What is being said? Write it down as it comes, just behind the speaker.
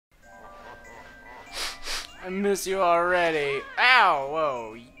I miss you already. Ow!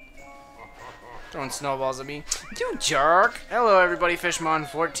 Whoa. Throwing snowballs at me. You jerk! Hello everybody,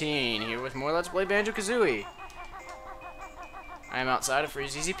 Fishmon14 here with more Let's Play Banjo-Kazooie. I am outside of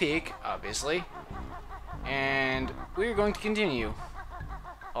Freeze Easy Peak, obviously. And we're going to continue.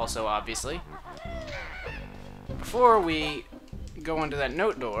 Also, obviously. Before we go into that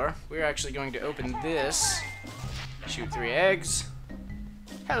note door, we're actually going to open this. Shoot 3 eggs.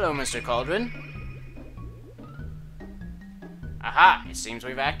 Hello, Mr. Cauldron. Aha! It seems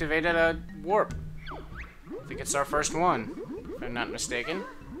we've activated a warp. I think it's our first one, if I'm not mistaken.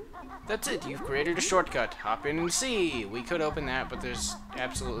 That's it, you've created a shortcut. Hop in and see! We could open that, but there's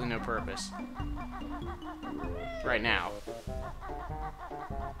absolutely no purpose. Right now.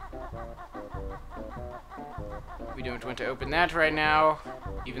 We don't want to open that right now,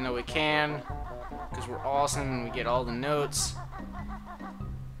 even though we can, because we're awesome and we get all the notes.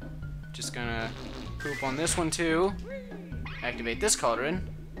 Just gonna poop on this one too. Activate this cauldron.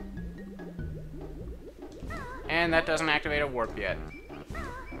 And that doesn't activate a warp yet.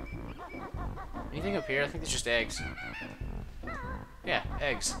 Anything up here? I think it's just eggs. Yeah,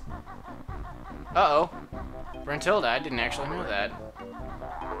 eggs. Uh-oh. Brentilda, I didn't actually know that.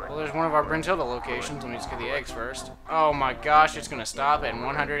 Well, there's one of our Brentilda locations. Let me just get the eggs first. Oh my gosh, it's gonna stop at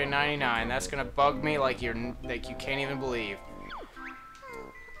 199. That's gonna bug me like you can't even believe.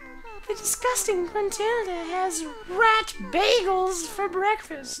 The disgusting Brentilda has rat bagels for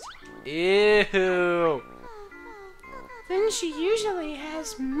breakfast. Ew. Then she usually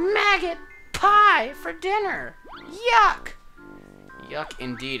has maggot pie for dinner. Yuck! Yuck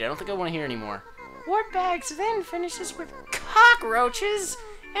indeed. I don't think I want to hear anymore. Warp Bags then finishes with cockroaches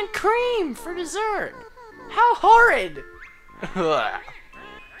and cream for dessert. How horrid!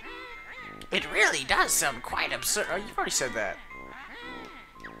 It really does sound quite absurd. Oh, you've already said that.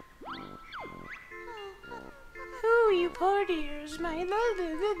 Ooh, you poor dears, my...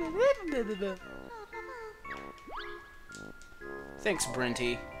 Thanks,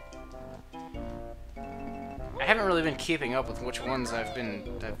 Brenty. I haven't really been keeping up with which ones I've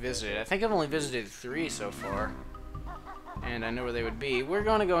visited. I think I've only visited 3 so far, and I know where they would be. We're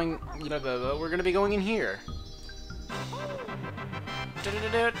gonna be going in here.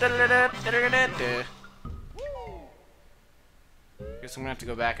 Guess I'm gonna have to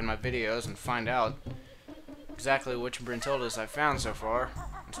go back in my videos and find out exactly which Brentildas I've found so far,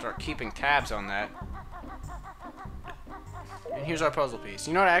 and start keeping tabs on that. And here's our puzzle piece.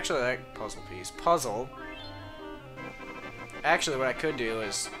 You know what? Actually, that puzzle. Actually, what I could do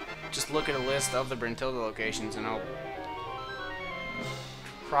is just look at a list of the Brentilda locations, and I'll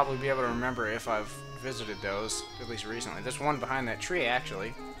probably be able to remember if I've visited those, at least recently. There's one behind that tree,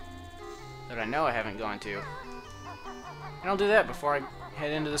 actually, that I know I haven't gone to. And I'll do that before I head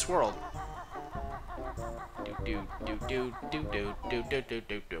into this world.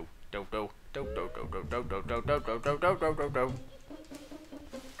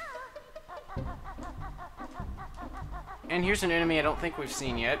 And here's an enemy I don't think we've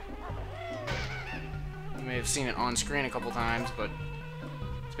seen yet. You may have seen it on screen a couple times, but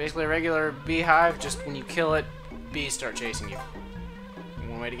it's basically a regular beehive. Just when you kill it, bees start chasing you.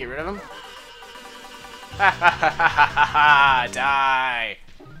 One way to get rid of them. Ha ha ha ha ha ha! Die!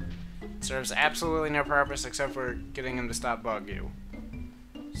 Serves absolutely no purpose except for getting them to stop bug you.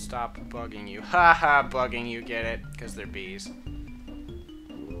 Stop bugging you. Ha ha, bugging you, get it? Because they're bees.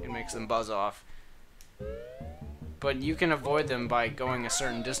 It makes them buzz off. But you can avoid them by going a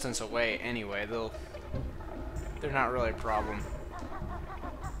certain distance away anyway. They're not really a problem.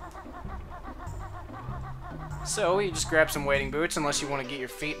 So, you just grab some wading boots unless you want to get your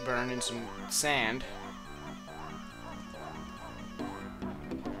feet burned in some sand.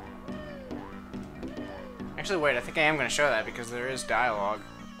 Actually, wait, I think I am going to show that because there is dialogue.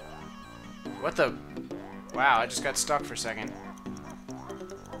 What the... Wow, I just got stuck for a second.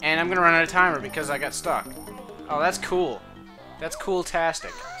 And I'm going to run out of timer because I got stuck. Oh, that's cool. That's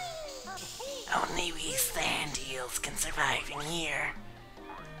cool-tastic. Only we sand eels can survive in here.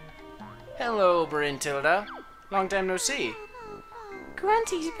 Hello, Brentilda. Long time no see.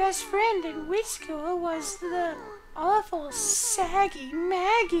 Grunty's best friend in witch school was the awful saggy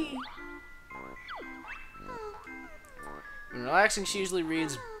Maggie. When relaxing, she usually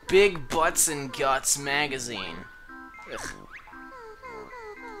reads Big Butts and Guts magazine. Ugh.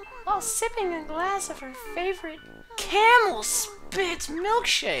 While sipping a glass of her favorite camel spit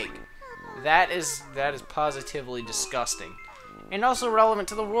milkshake. That is positively disgusting. And also relevant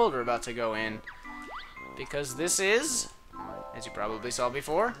to the world we're about to go in. Because this is, as you probably saw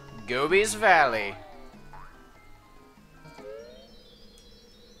before, Gobi's Valley.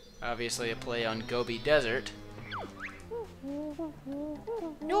 Obviously a play on Gobi Desert.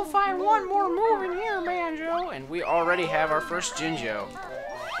 You'll find one more move in here, Banjo. And we already have our first Jinjo.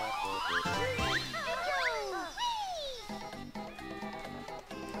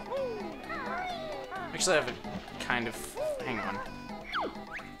 Actually, I have a kind of... hang on.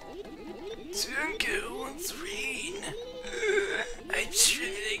 Twinkle and Serene. I'm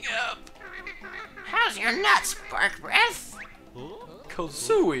shriveling up. How's your nuts, Bark Breath?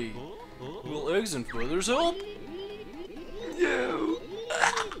 Kazooie. Will eggs and feathers help? No.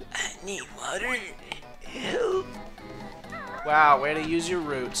 I need water. Help. Wow, way to use your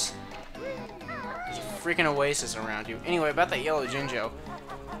roots. There's a freaking oasis around you. Anyway, about that yellow Jinjo.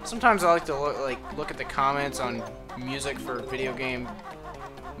 Sometimes I like to look at the comments on music for video game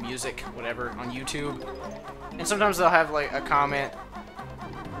music, whatever, on YouTube. And sometimes they'll have like a comment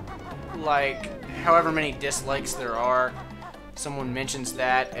like however many dislikes there are. Someone mentions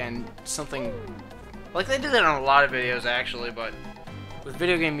that and something like they do that on a lot of videos actually, but with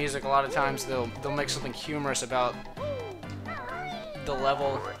video game music a lot of times they'll make something humorous about the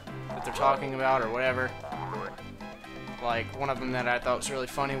level that they're talking about or whatever. Like one of them that I thought was really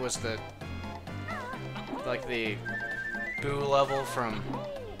funny was the Boo level from,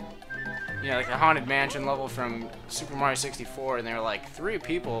 you know, like the Haunted Mansion level from Super Mario 64, and they were like 3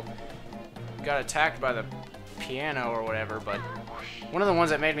 people got attacked by the piano or whatever, but one of the ones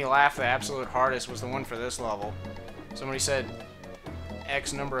that made me laugh the absolute hardest was the one for this level. Somebody said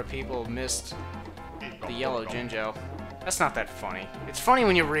X number of people missed the yellow Jinjo. That's not that funny. It's funny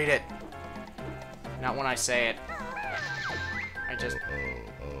when you read it, not when I say it. I just...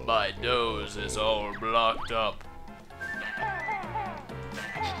 My nose is all blocked up.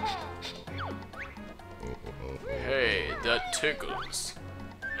 Hey, that tickles.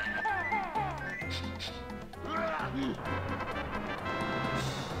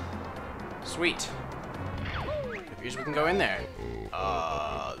 Sweet. Here's we can go in there.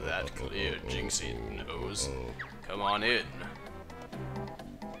 Ah, that clear Jinxie nose. Come on in.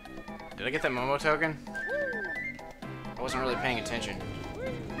 Did I get that Momo token? I wasn't really paying attention.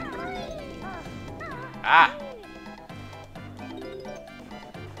 Ah!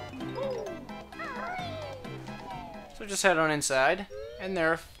 So just head on inside, and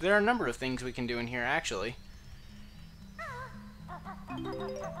there are a number of things we can do in here actually.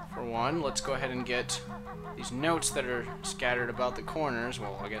 For one, let's go ahead and get these notes that are scattered about the corners.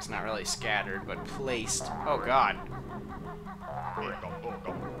 Well, I guess not really scattered, but placed. Oh god.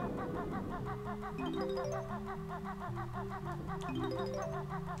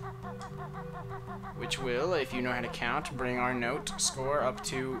 Which will, if you know how to count, bring our note score up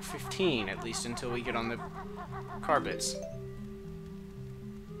to 15, at least until we get on the carpets.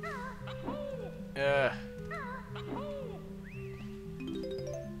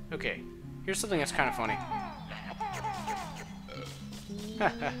 Okay, here's something that's kind of funny.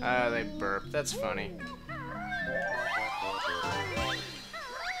 They burp. That's funny.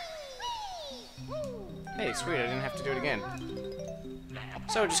 Hey, sweet, I didn't have to do it again.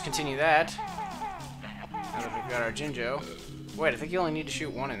 So, just continue that. Now that we've got our Jinjo. Wait, I think you only need to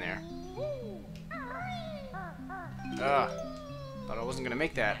shoot 1 in there. Thought I wasn't gonna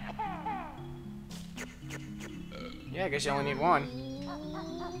make that. Yeah, I guess you only need 1.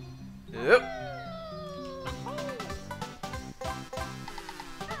 Yep.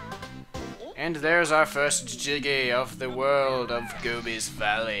 And there's our first Jiggy of the world of Gobi's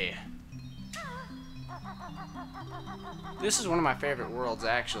Valley. This is one of my favorite worlds,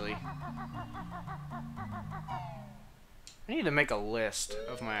 actually. I need to make a list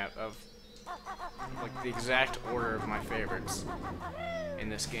of like the exact order of my favorites in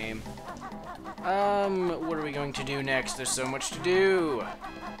this game. What are we going to do next? There's so much to do.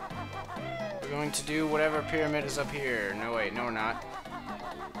 We're going to do whatever pyramid is up here. No, wait, no, we're not.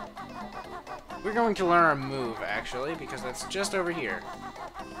 We're going to learn our move, actually, because that's just over here.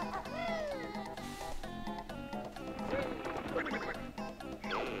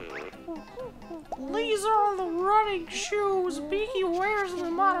 These are the running shoes Beaky wears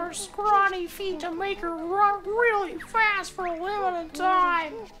them on her scrawny feet to make her run really fast for a limited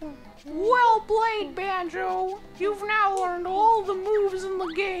time. Well played, Banjo. You've now learned all the moves in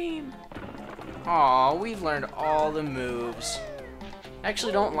the game. Aw, we've learned all the moves. I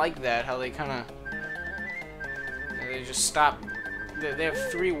actually don't like that, how they kind of... They just stop... They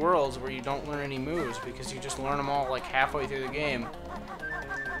have 3 worlds where you don't learn any moves because you just learn them all like halfway through the game.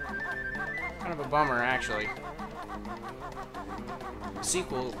 Kind of a bummer, actually.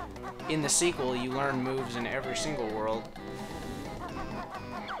 In the sequel, you learn moves in every single world.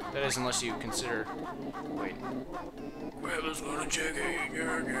 That is, unless you consider... Wait. Grab this little chicken.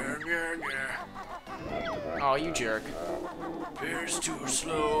 Oh, you jerk. Bear's too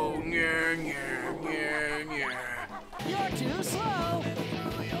slow. You're too slow.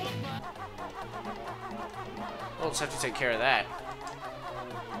 We'll just have to take care of that.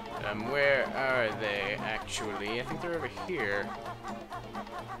 Where are they, actually? I think they're over here.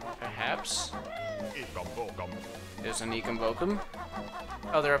 Perhaps? There's an Ekombokum.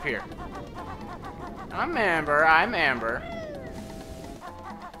 Oh, they're up here. I'm Amber.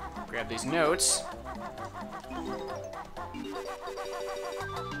 Grab these notes.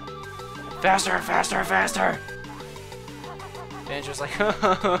 Faster, faster, faster! Banjo's like,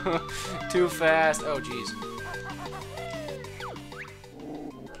 too fast. Oh, jeez.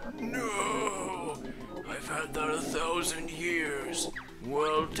 No! I've had that 1,000 years.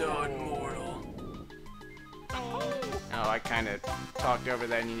 Well done, mortal. Oh, I kind of talked over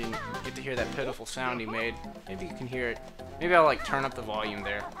that and you didn't get to hear that pitiful sound he made. Maybe you can hear it. Maybe I'll, like, turn up the volume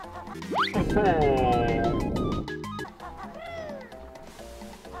there.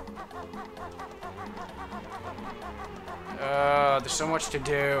 There's so much to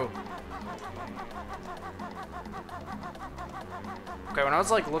do. Okay, when I was,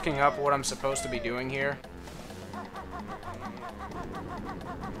 like, looking up what I'm supposed to be doing here,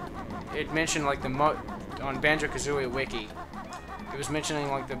 it mentioned, like, on Banjo-Kazooie Wiki, it was mentioning,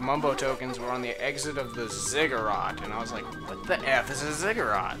 like, the Mumbo tokens were on the exit of the ziggurat, and I was like, what the F is a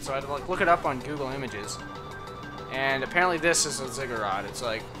ziggurat? So I had to, like, look it up on Google Images, and apparently this is a ziggurat. It's,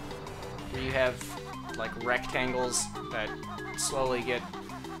 like, where you have, like, rectangles that slowly get,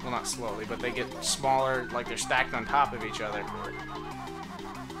 well, not slowly, but they get smaller, like they're stacked on top of each other.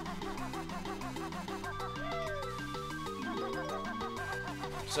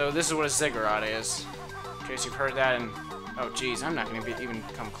 So this is what a ziggurat is, in case you've heard that, and oh geez, I'm not going to even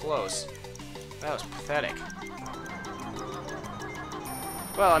come close. That was pathetic.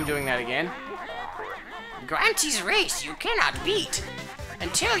 Well, I'm doing that again. Granty's race you cannot beat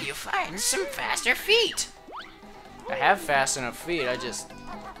until you find some faster feet. I have fast enough feet, I just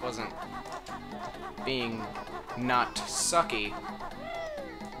wasn't being not sucky,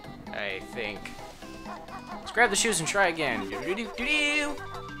 I think. Let's grab the shoes and try again. Do-do-do-do-do.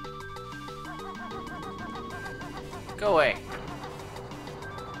 Go away.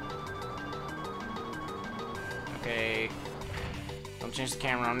 Okay. Don't change the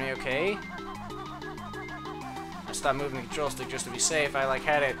camera on me, okay? I stopped moving the control stick just to be safe. I like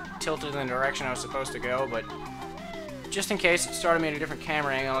had it tilted in the direction I was supposed to go, but just in case it started me at a different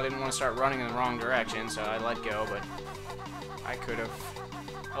camera angle, I didn't want to start running in the wrong direction, so I let go, but I could have.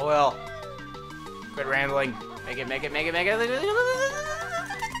 Oh well. Quit rambling. Make it, make it, make it, make it.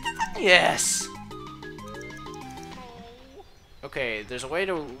 Yes! Okay, there's a way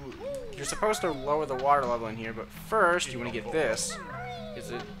to... You're supposed to lower the water level in here, but first you want to get this.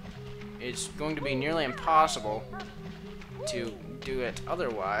 Because it's going to be nearly impossible to do it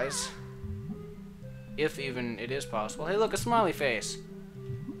otherwise. If even it is possible. Hey look, a smiley face!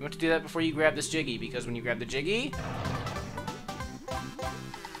 You want to do that before you grab this Jiggy, because when you grab the Jiggy,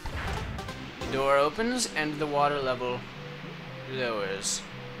 the door opens and the water level lowers.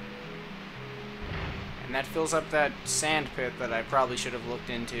 And that fills up that sand pit that I probably should have looked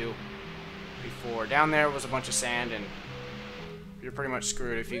into before. Down there was a bunch of sand, and you're pretty much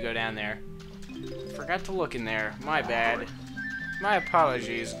screwed if you go down there. Forgot to look in there. My bad. My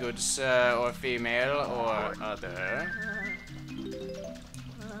apologies, good sir or female or other.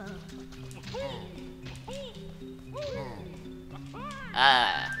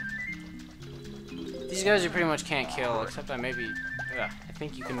 Ah. These guys you pretty much can't kill, except I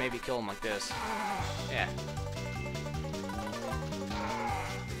think you can maybe kill them like this. Yeah.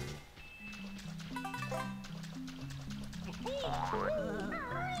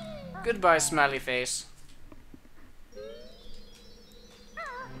 Goodbye, smiley face.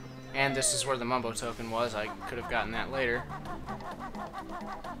 And this is where the Mumbo token was. I could have gotten that later.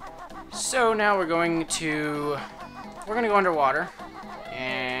 So now we're going to go underwater,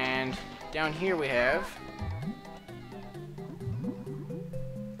 and down here we have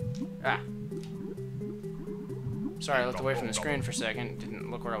sorry, I looked away from the screen for a second.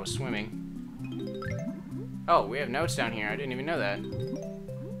 Didn't look where I was swimming. Oh, we have notes down here. I didn't even know that.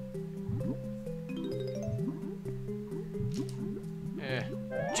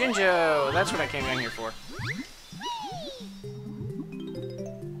 Jinjo! That's what I came down here for.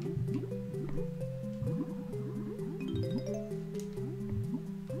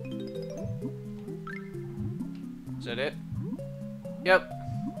 Is that it? Yep.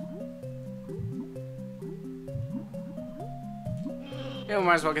 Yeah, we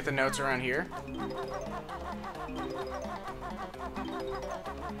might as well get the notes around here.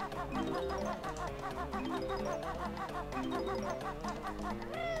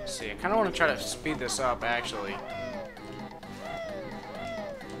 Let's see, I kind of want to try to speed this up, actually.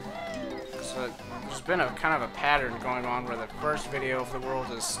 So there's been a kind of a pattern going on where the first video of the world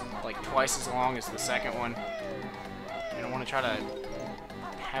is like twice as long as the second one. And I want to try to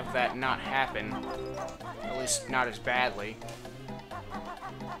have that not happen, at least not as badly.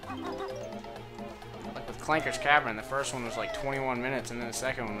 Like with Clanker's Cavern, the first one was like 21 minutes, and then the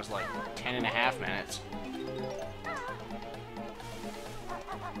second one was like 10.5 minutes.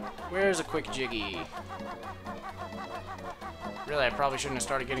 Where's a quick jiggy? Really, I probably shouldn't have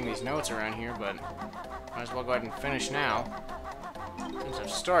started getting these notes around here, but might as well go ahead and finish now, since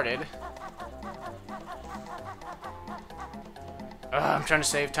I've started. I'm trying to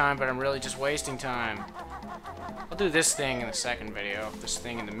save time, but I'm really just wasting time. I'll do this thing in the second video. This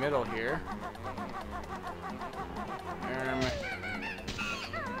thing in the middle here.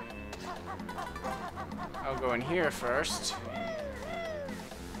 I'll go in here first.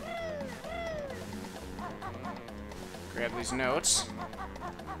 Grab these notes.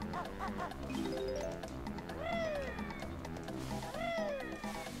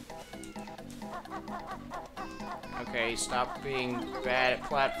 Okay, stop being bad at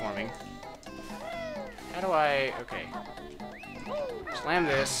platforming. How do I... Okay. Slam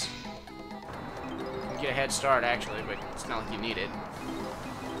this. You can get a head start, actually, but it's not like you need it.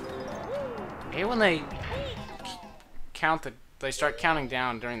 I hate when they count the... They start counting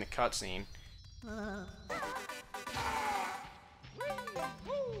down during the cutscene.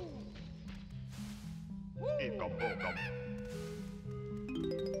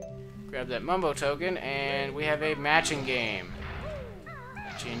 Grab that Mumbo token, and we have a matching game.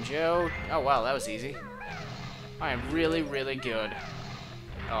 Jinjo. Oh, wow, that was easy. I am really, really good.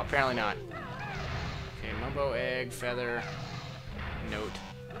 Oh, apparently not. Okay, Mumbo, egg, feather, note.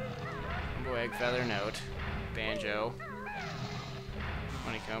 Mumbo, egg, feather, note. Banjo.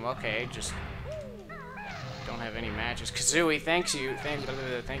 Honeycomb. Okay, just don't have any matches. Kazooie, thank you.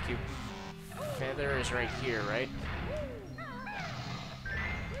 Thank you. Feather is right here, right?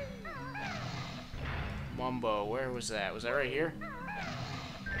 Mumbo, where was that? Was that right here?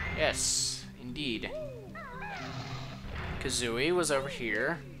 Yes, indeed. Kazooie was over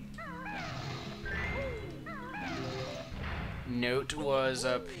here. Note was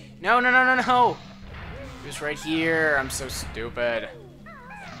up... No! It was right here. I'm so stupid.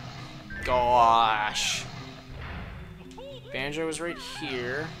 Gosh. Banjo was right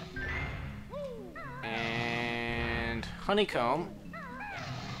here. And... Honeycomb.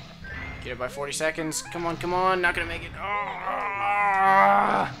 Get it by 40 seconds. Come on. Not gonna make it.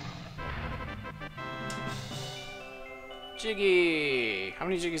 Oh! Jiggy. How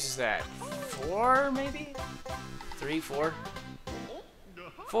many jiggies is that? 4, maybe? 3, 4?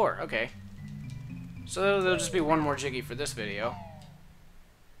 4, okay. So there'll just be one more jiggy for this video.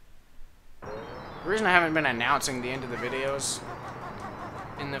 The reason I haven't been announcing the end of the videos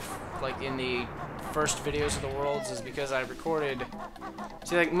in the first videos of the worlds is because I recorded...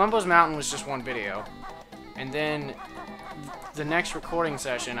 See, like, Mumbo's Mountain was just one video. And then the next recording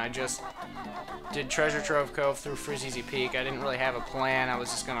session, I just did Treasure Trove Cove through Frizzy Peak. I didn't really have a plan. I was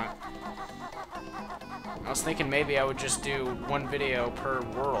just gonna... I was thinking maybe I would just do one video per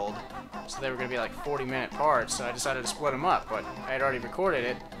world. So they were gonna be like 40-minute parts, so I decided to split them up. But I had already recorded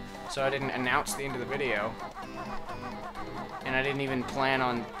it, so I didn't announce the end of the video. And I didn't even plan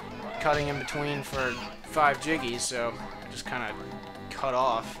on cutting in between for 5 jiggies, so I just kind of cut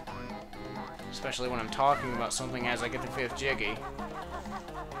off. Especially when I'm talking about something as I get the 5th jiggy.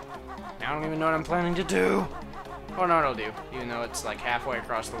 Now I don't even know what I'm planning to do. Oh no, it'll do, even though it's like halfway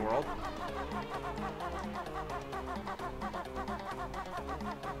across the world.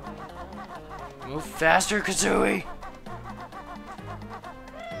 Move faster, Kazooie!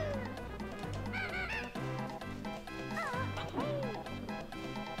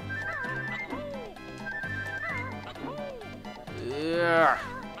 Yeah.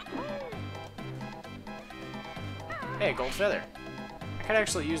 Hey, gold feather. I could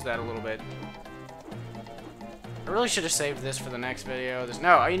actually use that a little bit. I really should have saved this for the next video.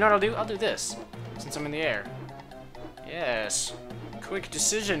 No, you know what I'll do? I'll do this, since I'm in the air. Yes. Quick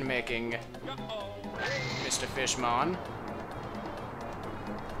decision making, Mr. Fishmon.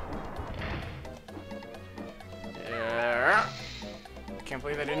 Can't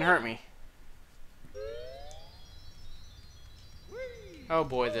believe that didn't hurt me. Oh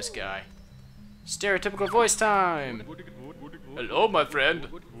boy, this guy. Stereotypical voice time! Hello, my friend.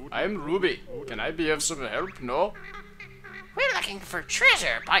 I'm Ruby. Can I be of some help? No? Well, I looking for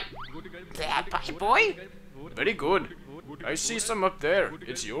treasure, bye boy. Very good. I see some up there.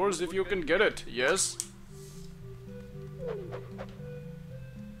 It's yours if you can get it, yes?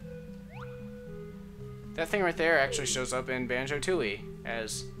 That thing right there actually shows up in Banjo-Tooie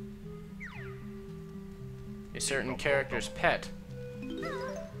as a certain character's pet.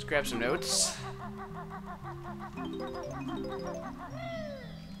 Let's grab some notes.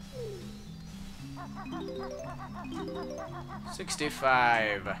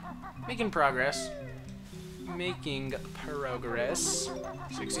 $65. Making progress. Making progress.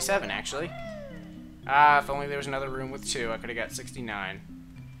 67, actually. Ah, if only there was another room with 2, I could have got 69.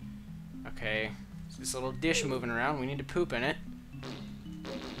 Okay. It's this little dish moving around. We need to poop in it.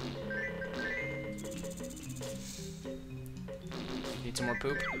 Need some more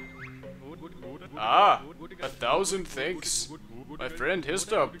poop? Ah, 1,000 thanks. My friend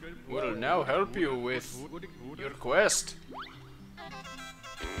Histop will now help you with your quest.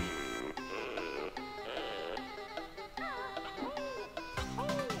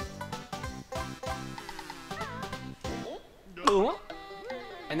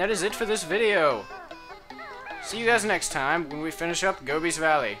 And that is it for this video. See you guys next time when we finish up Gobi's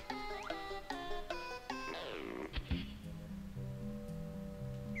Valley.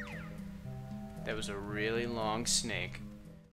 That was a really long snake.